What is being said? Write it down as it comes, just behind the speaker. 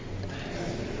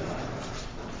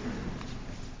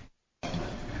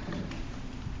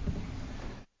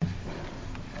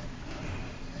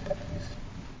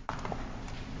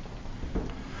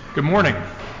Good morning.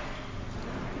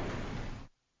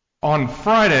 On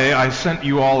Friday, I sent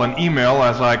you all an email,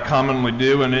 as I commonly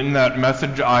do, and in that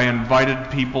message I invited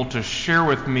people to share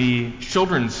with me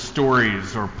children's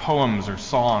stories or poems or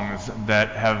songs that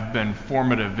have been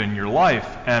formative in your life.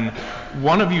 And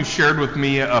one of you shared with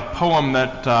me a poem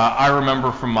that I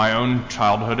remember from my own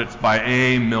childhood. It's by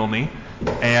A.A. Milne,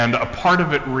 and a part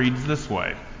of it reads this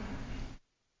way.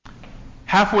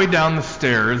 Halfway down the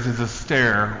stairs is a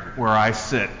stair where I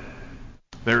sit.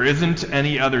 There isn't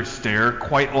any other stair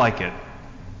quite like it.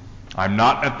 I'm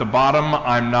not at the bottom,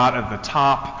 I'm not at the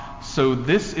top, so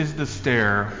this is the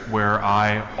stair where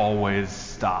I always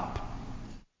stop.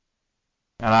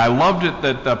 And I loved it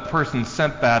that the person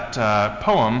sent that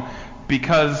poem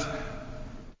because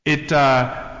it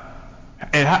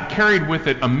carried with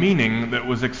it a meaning that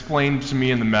was explained to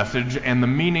me in the message, and the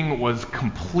meaning was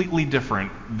completely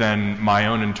different than my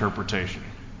own interpretation.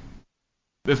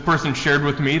 This person shared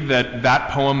with me that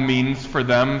that poem means for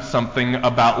them something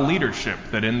about leadership,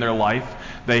 that in their life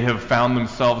they have found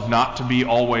themselves not to be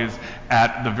always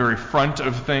at the very front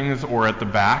of things or at the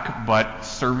back, but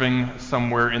serving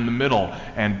somewhere in the middle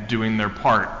and doing their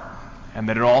part. And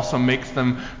that it also makes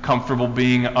them comfortable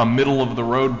being a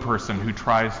middle-of-the-road person who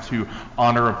tries to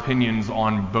honor opinions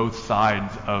on both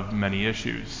sides of many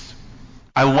issues.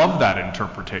 I love that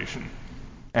interpretation,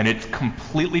 and it's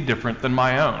completely different than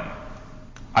my own.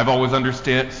 I've always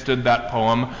understood that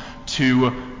poem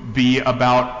to be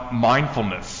about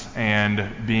mindfulness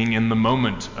and being in the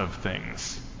moment of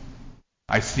things.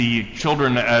 I see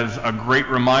children as a great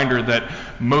reminder that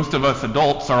most of us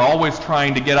adults are always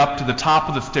trying to get up to the top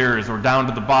of the stairs or down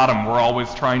to the bottom. We're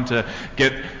always trying to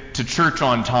get to church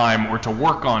on time or to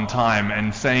work on time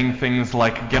and saying things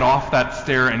like, get off that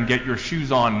stair and get your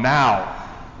shoes on now.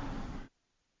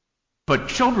 But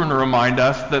children remind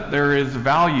us that there is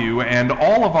value, and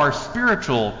all of our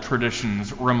spiritual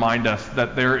traditions remind us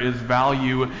that there is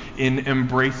value in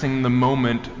embracing the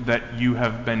moment that you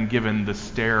have been given, the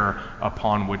stair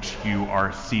upon which you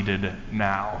are seated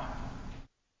now.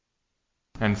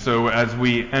 And so as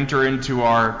we enter into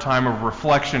our time of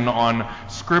reflection on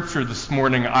Scripture this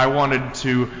morning, I wanted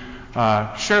to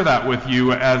share that with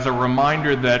you as a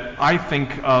reminder that I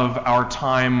think of our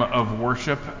time of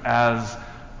worship as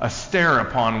a stair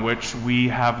upon which we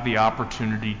have the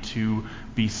opportunity to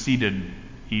be seated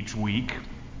each week,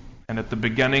 and at the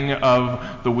beginning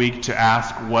of the week to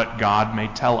ask what God may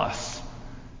tell us.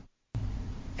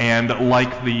 And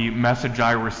like the message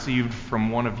I received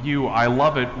from one of you, I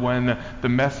love it when the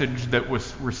message that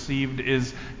was received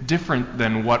is different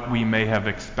than what we may have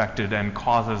expected and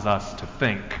causes us to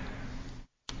think.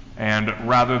 And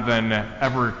rather than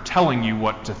ever telling you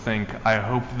what to think, I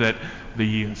hope that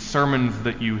the sermons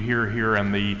that you hear here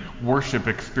and the worship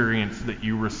experience that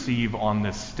you receive on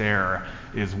this stair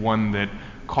is one that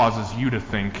causes you to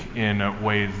think in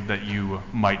ways that you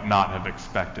might not have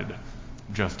expected,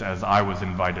 just as I was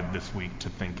invited this week to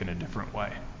think in a different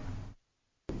way.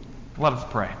 Let us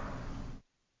pray.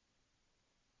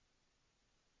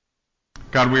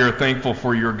 God, we are thankful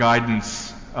for your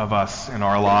guidance of us in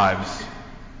our lives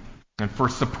and for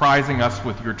surprising us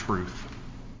with your truth.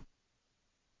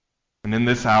 And in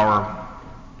this hour,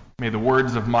 may the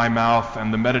words of my mouth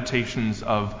and the meditations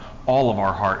of all of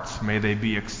our hearts, may they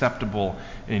be acceptable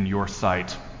in your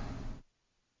sight.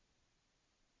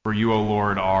 For you, O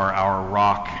Lord, are our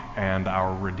rock and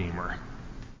our Redeemer.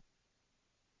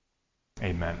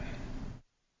 Amen.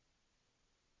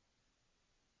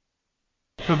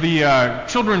 So the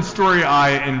children's story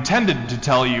I intended to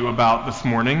tell you about this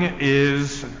morning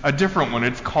is a different one.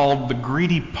 It's called The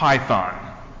Greedy Python.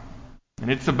 And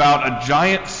it's about a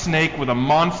giant snake with a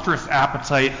monstrous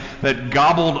appetite that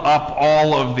gobbled up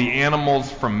all of the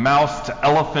animals from mouse to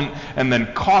elephant and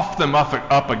then coughed them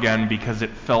up again because it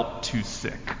felt too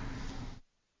sick.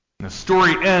 And the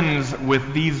story ends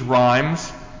with these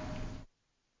rhymes.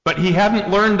 But he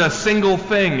hadn't learned a single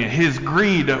thing. His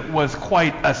greed was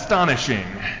quite astonishing.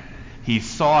 He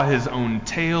saw his own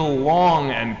tail long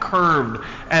and curved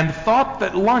and thought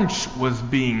that lunch was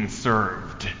being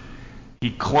served. He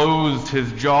closed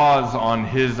his jaws on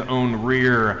his own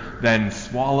rear, then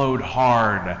swallowed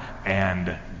hard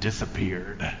and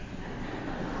disappeared.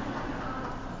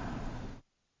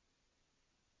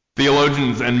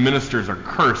 Theologians and ministers are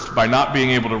cursed by not being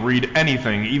able to read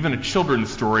anything, even a children's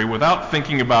story, without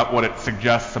thinking about what it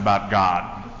suggests about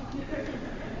God.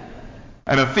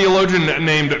 And a theologian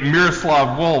named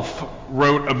Miroslav Volf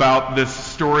wrote about this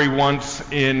story once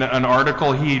in an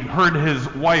article. He heard his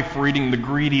wife reading The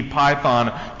Greedy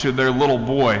Python to their little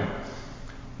boy.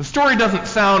 The story doesn't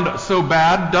sound so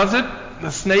bad, does it?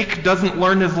 the snake doesn't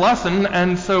learn his lesson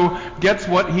and so gets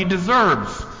what he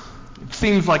deserves. It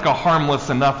seems like a harmless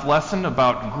enough lesson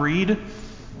about greed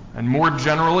and more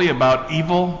generally about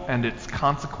evil and its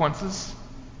consequences.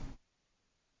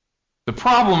 The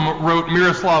problem, wrote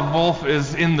Miroslav Volf,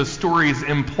 is in the story's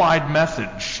implied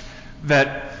message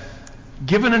that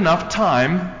given enough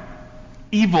time,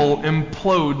 evil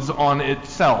implodes on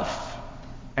itself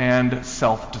and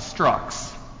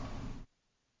self-destructs.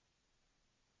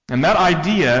 And that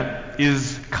idea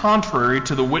is contrary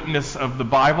to the witness of the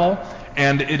Bible,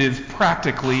 and it is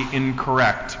practically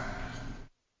incorrect.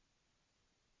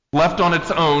 Left on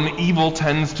its own, evil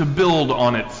tends to build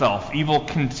on itself. Evil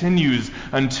continues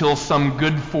until some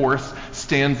good force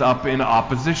stands up in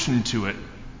opposition to it.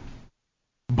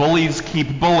 Bullies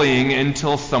keep bullying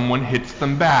until someone hits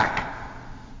them back.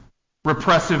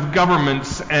 Repressive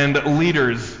governments and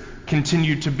leaders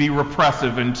continue to be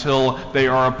repressive until they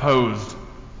are opposed.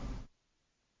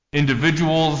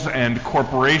 Individuals and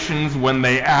corporations, when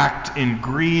they act in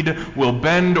greed, will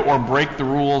bend or break the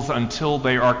rules until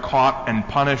they are caught and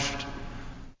punished.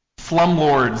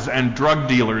 Slumlords and drug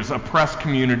dealers oppress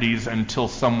communities until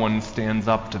someone stands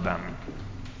up to them.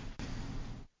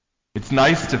 It's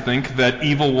nice to think that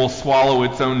evil will swallow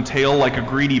its own tail like a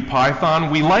greedy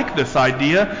python. We like this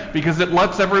idea because it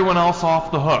lets everyone else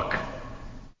off the hook.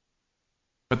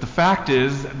 But the fact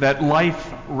is that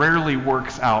life rarely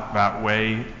works out that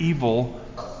way. Evil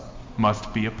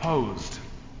must be opposed.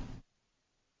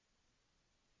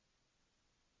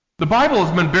 The Bible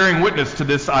has been bearing witness to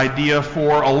this idea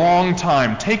for a long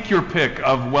time. Take your pick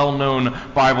of well-known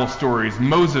Bible stories: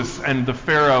 Moses and the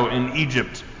Pharaoh in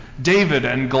Egypt, David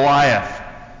and Goliath.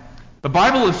 The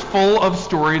Bible is full of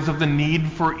stories of the need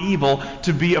for evil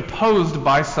to be opposed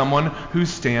by someone who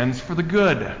stands for the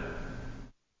good.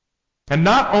 And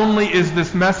not only is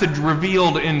this message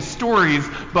revealed in stories,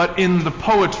 but in the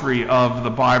poetry of the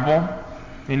Bible,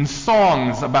 in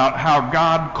songs about how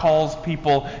God calls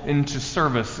people into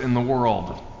service in the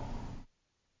world.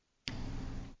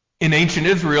 In ancient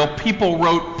Israel, people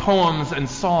wrote poems and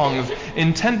songs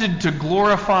intended to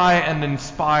glorify and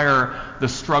inspire the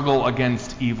struggle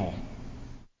against evil.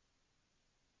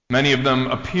 Many of them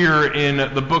appear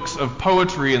in the books of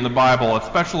poetry in the Bible,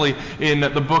 especially in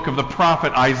the book of the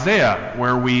prophet Isaiah,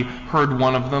 where we heard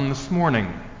one of them this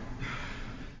morning.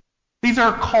 These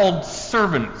are called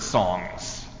servant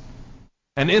songs,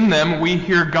 and in them we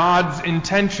hear God's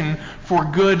intention for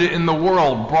good in the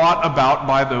world brought about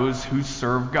by those who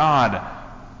serve God,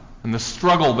 and the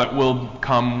struggle that will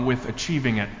come with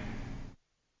achieving it.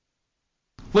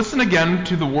 Listen again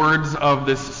to the words of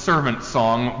this servant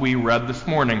song we read this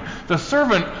morning. The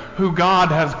servant who God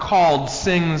has called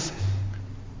sings,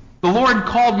 "The Lord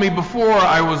called me before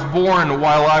I was born,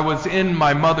 while I was in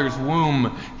my mother's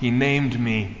womb. He named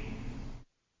me.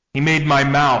 He made my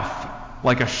mouth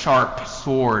like a sharp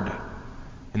sword.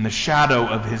 In the shadow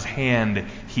of his hand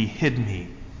he hid me.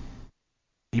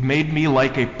 He made me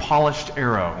like a polished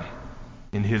arrow.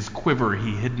 In his quiver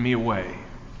he hid me away.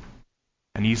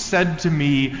 And he said to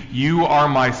me, 'You are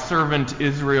my servant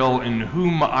Israel, in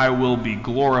whom I will be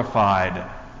glorified.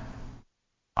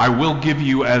 I will give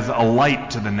you as a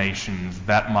light to the nations,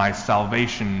 that my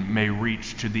salvation may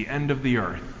reach to the end of the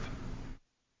earth.'"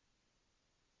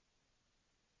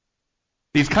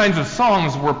 These kinds of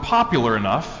songs were popular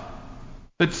enough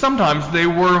that sometimes they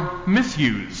were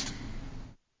misused.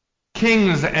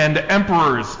 Kings and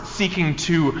emperors seeking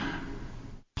to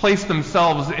place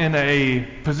themselves in a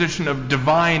position of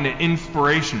divine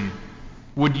inspiration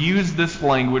would use this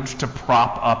language to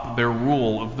prop up their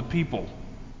rule of the people.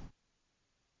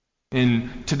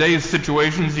 In today's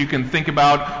situations, you can think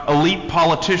about elite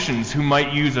politicians who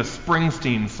might use a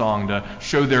Springsteen song to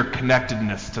show their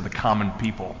connectedness to the common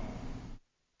people.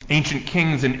 Ancient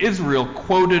kings in Israel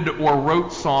quoted or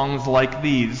wrote songs like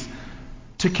these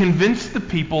to convince the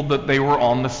people that they were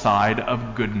on the side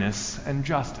of goodness and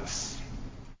justice.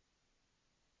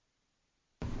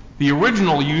 The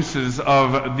original uses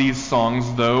of these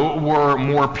songs, though, were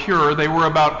more pure. They were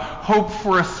about hope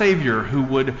for a Savior who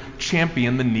would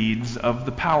champion the needs of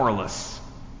the powerless.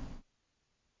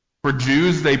 For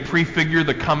Jews, they prefigure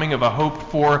the coming of a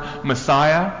hoped-for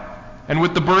Messiah. And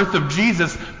with the birth of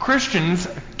Jesus, Christians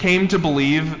came to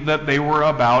believe that they were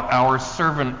about our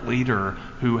servant leader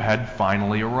who had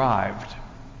finally arrived.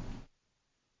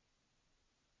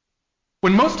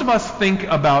 When most of us think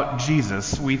about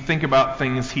Jesus, we think about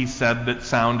things he said that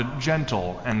sound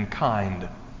gentle and kind.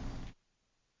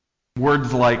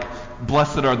 Words like,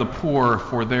 "Blessed are the poor,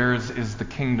 for theirs is the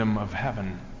kingdom of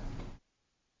heaven."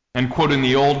 And quoting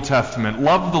the Old Testament,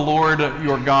 "Love the Lord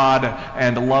your God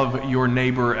and love your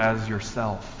neighbor as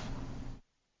yourself."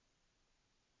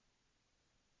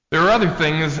 There are other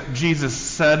things Jesus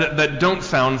said that don't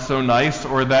sound so nice,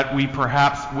 or that we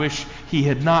perhaps wish he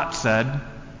had not said.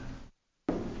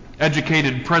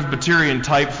 Educated Presbyterian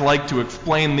types like to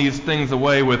explain these things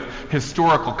away with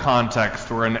historical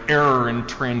context or an error in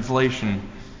translation.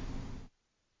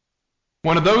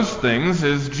 One of those things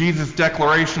is Jesus'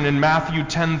 declaration in Matthew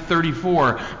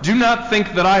 10:34, "Do not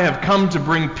think that I have come to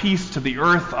bring peace to the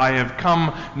earth. I have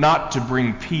come not to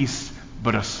bring peace,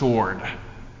 but a sword."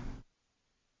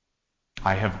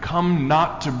 I have come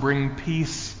not to bring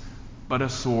peace, but a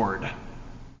sword.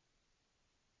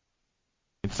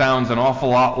 It sounds an awful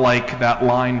lot like that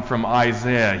line from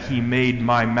Isaiah, "He made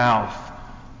my mouth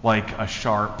like a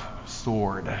sharp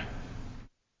sword."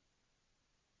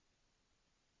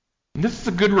 And this is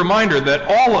a good reminder that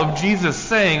all of Jesus'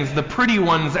 sayings, the pretty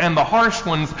ones and the harsh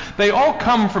ones, they all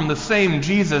come from the same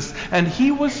Jesus, and he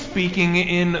was speaking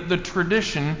in the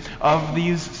tradition of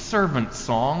these servant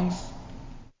songs.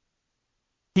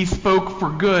 He spoke for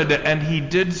good, and he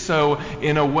did so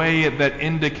in a way that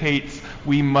indicates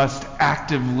we must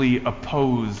actively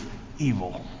oppose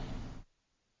evil.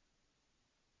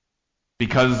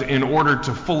 Because in order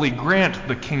to fully grant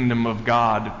the kingdom of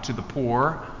God to the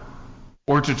poor,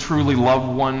 or to truly love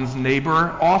one's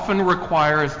neighbor, often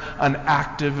requires an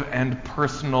active and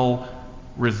personal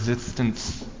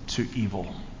resistance to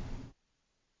evil.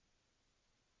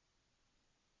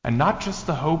 And not just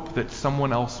the hope that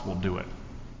someone else will do it,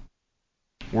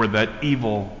 or that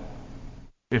evil,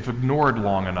 if ignored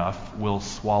long enough, will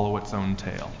swallow its own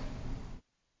tail.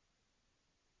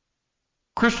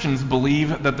 Christians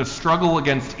believe that the struggle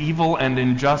against evil and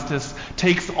injustice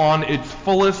takes on its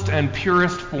fullest and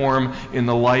purest form in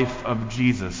the life of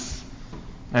Jesus.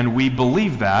 And we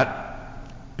believe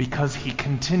that because he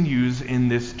continues in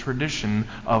this tradition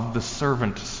of the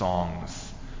servant songs.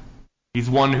 He's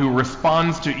one who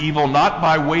responds to evil not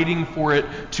by waiting for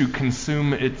it to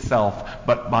consume itself,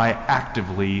 but by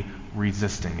actively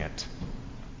resisting it.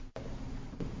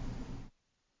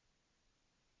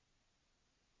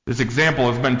 This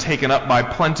example has been taken up by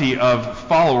plenty of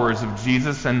followers of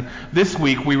Jesus, and this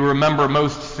week we remember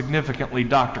most significantly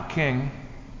Dr. King.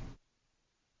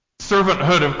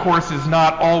 Servanthood, of course, is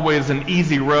not always an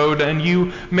easy road, and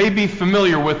you may be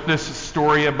familiar with this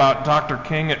story about Dr.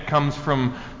 King. It comes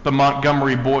from the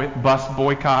Montgomery bus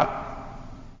boycott.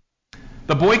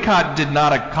 The boycott did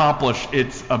not accomplish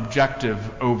its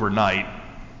objective overnight.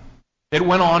 It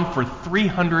went on for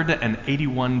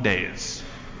 381 days.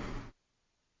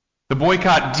 The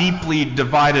boycott deeply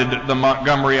divided the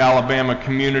Montgomery, Alabama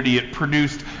community. It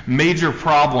produced major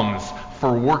problems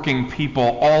for working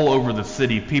people all over the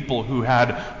city, people who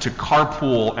had to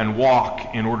carpool and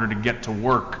walk in order to get to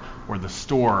work or the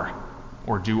store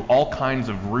or do all kinds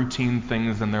of routine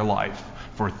things in their life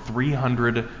for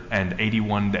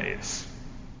 381 days.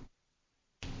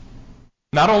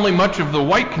 Not only much of the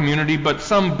white community, but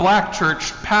some black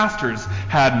church pastors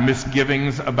had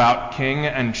misgivings about King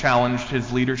and challenged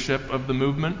his leadership of the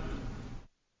movement.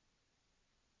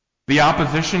 The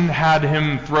opposition had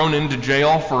him thrown into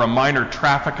jail for a minor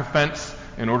traffic offense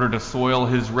in order to soil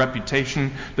his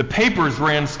reputation. The papers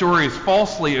ran stories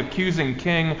falsely accusing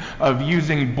King of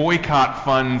using boycott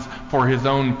funds for his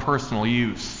own personal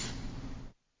use.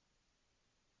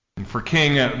 And for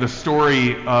King, the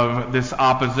story of this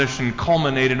opposition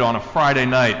culminated on a Friday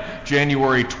night,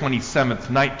 January 27th,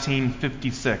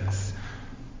 1956,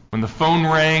 when the phone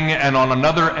rang and on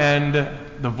another end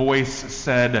the voice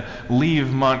said,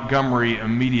 "Leave Montgomery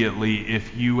immediately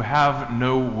if you have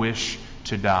no wish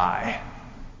to die."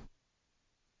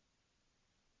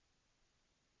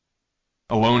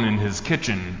 Alone in his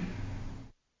kitchen,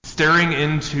 staring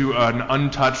into an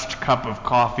untouched cup of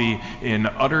coffee in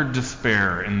utter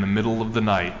despair in the middle of the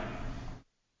night,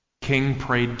 King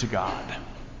prayed to God.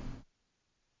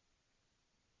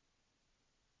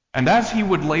 And as he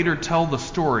would later tell the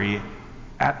story,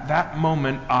 at that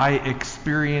moment I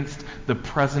experienced the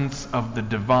presence of the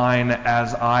divine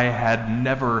as I had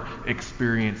never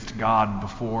experienced God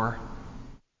before.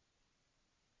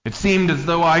 It seemed as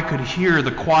though I could hear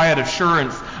the quiet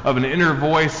assurance of an inner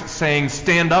voice saying,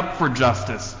 "Stand up for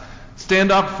justice,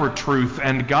 stand up for truth,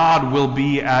 and God will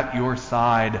be at your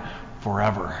side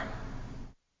forever."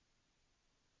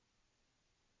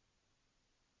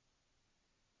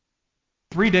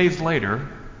 Three days later,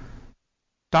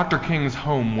 Dr. King's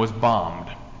home was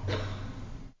bombed.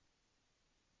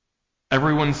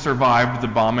 Everyone survived the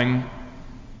bombing,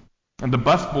 and the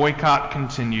bus boycott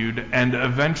continued and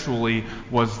eventually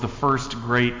was the first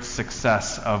great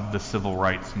success of the civil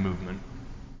rights movement.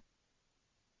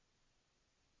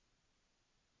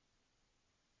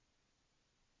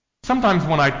 Sometimes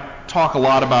when I talk a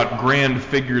lot about grand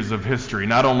figures of history,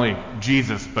 not only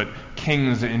Jesus, but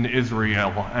kings in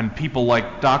Israel and people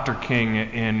like Dr. King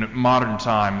in modern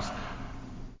times,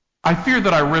 I fear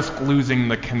that I risk losing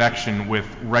the connection with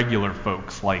regular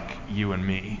folks like you and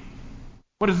me.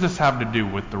 What does this have to do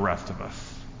with the rest of us?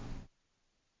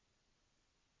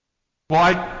 Well,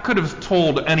 I could have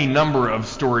told any number of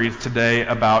stories today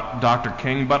about Dr.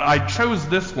 King, but I chose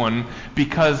this one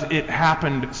because it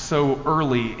happened so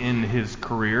early in his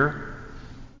career,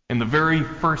 in the very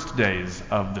first days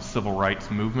of the Civil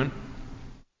Rights Movement.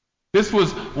 This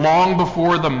was long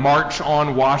before the March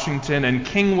on Washington, and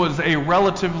King was a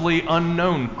relatively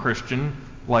unknown Christian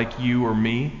like you or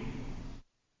me.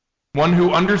 One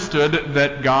who understood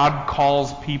that God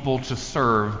calls people to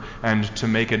serve and to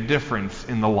make a difference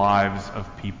in the lives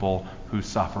of people who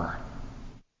suffer.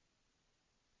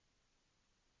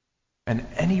 And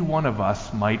any one of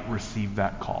us might receive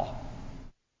that call.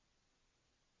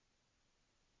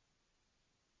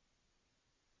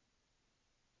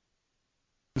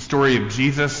 The story of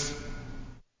Jesus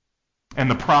and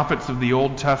the prophets of the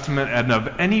Old Testament and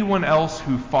of anyone else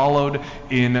who followed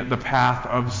in the path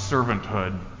of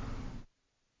servanthood.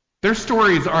 Their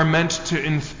stories are meant to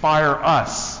inspire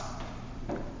us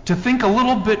to think a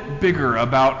little bit bigger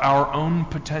about our own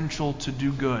potential to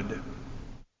do good.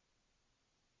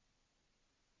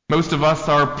 Most of us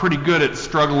are pretty good at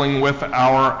struggling with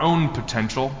our own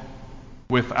potential,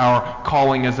 with our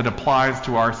calling as it applies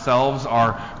to ourselves,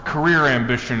 our career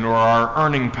ambition or our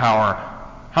earning power,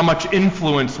 how much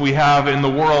influence we have in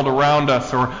the world around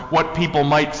us, or what people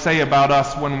might say about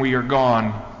us when we are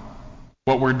gone.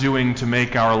 What we're doing to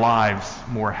make our lives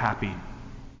more happy.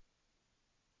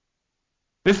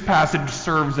 This passage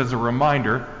serves as a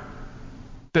reminder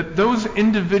that those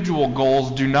individual goals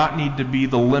do not need to be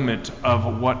the limit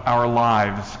of what our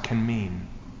lives can mean.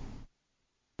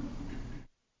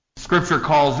 Scripture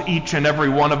calls each and every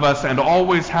one of us, and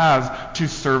always has, to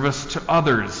service to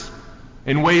others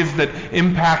in ways that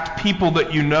impact people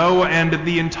that you know and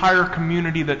the entire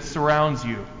community that surrounds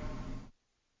you.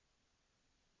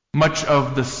 Much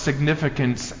of the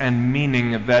significance and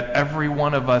meaning that every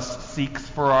one of us seeks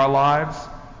for our lives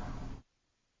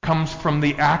comes from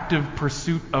the active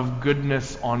pursuit of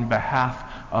goodness on behalf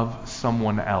of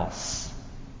someone else,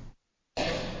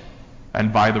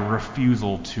 and by the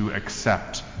refusal to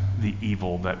accept the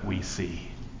evil that we see.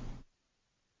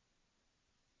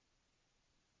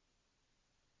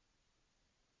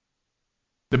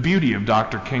 The beauty of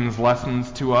Dr. King's lessons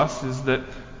to us is that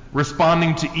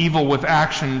responding to evil with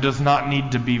action does not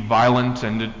need to be violent,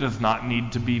 and it does not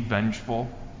need to be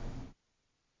vengeful.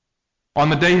 On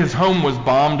the day his home was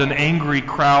bombed, an angry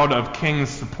crowd of King's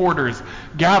supporters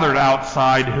gathered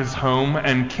outside his home,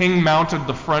 and King mounted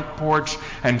the front porch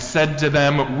and said to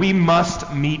them, "We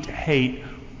must meet hate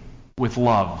with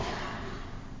love.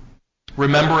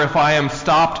 Remember, if I am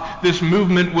stopped, this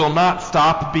movement will not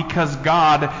stop, because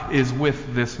God is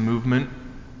with this movement.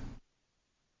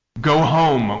 Go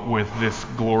home with this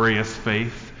glorious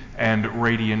faith and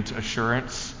radiant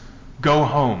assurance. Go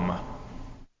home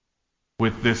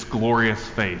with this glorious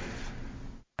faith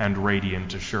and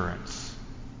radiant assurance."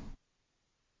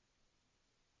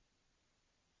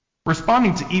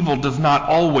 Responding to evil does not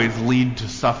always lead to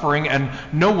suffering, and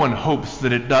no one hopes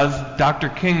that it does. Dr.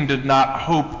 King did not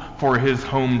hope for his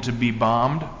home to be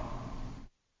bombed.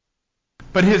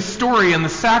 But his story and the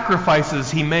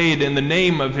sacrifices he made in the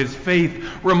name of his faith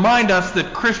remind us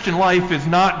that Christian life is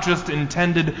not just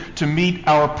intended to meet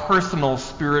our personal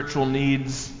spiritual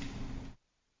needs,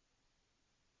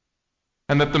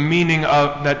 and that the meaning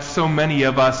that so many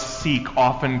of us seek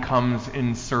often comes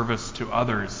in service to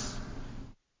others.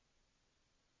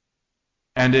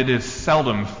 And it is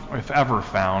seldom, if ever,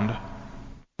 found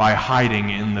by hiding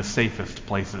in the safest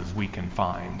places we can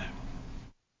find.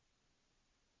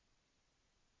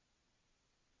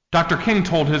 Dr. King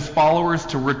told his followers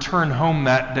to return home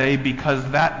that day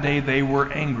because that day they were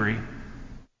angry.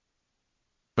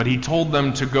 But he told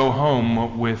them to go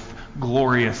home with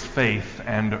glorious faith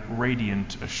and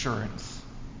radiant assurance.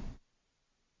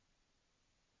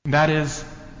 That is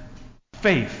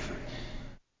faith,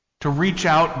 to reach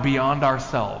out beyond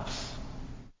ourselves,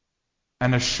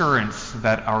 an assurance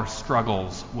that our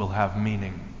struggles will have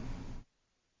meaning.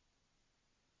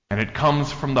 And it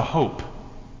comes from the hope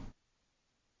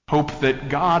that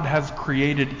God has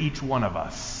created each one of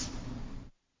us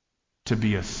to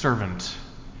be a servant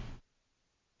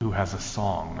who has a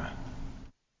song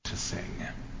to sing.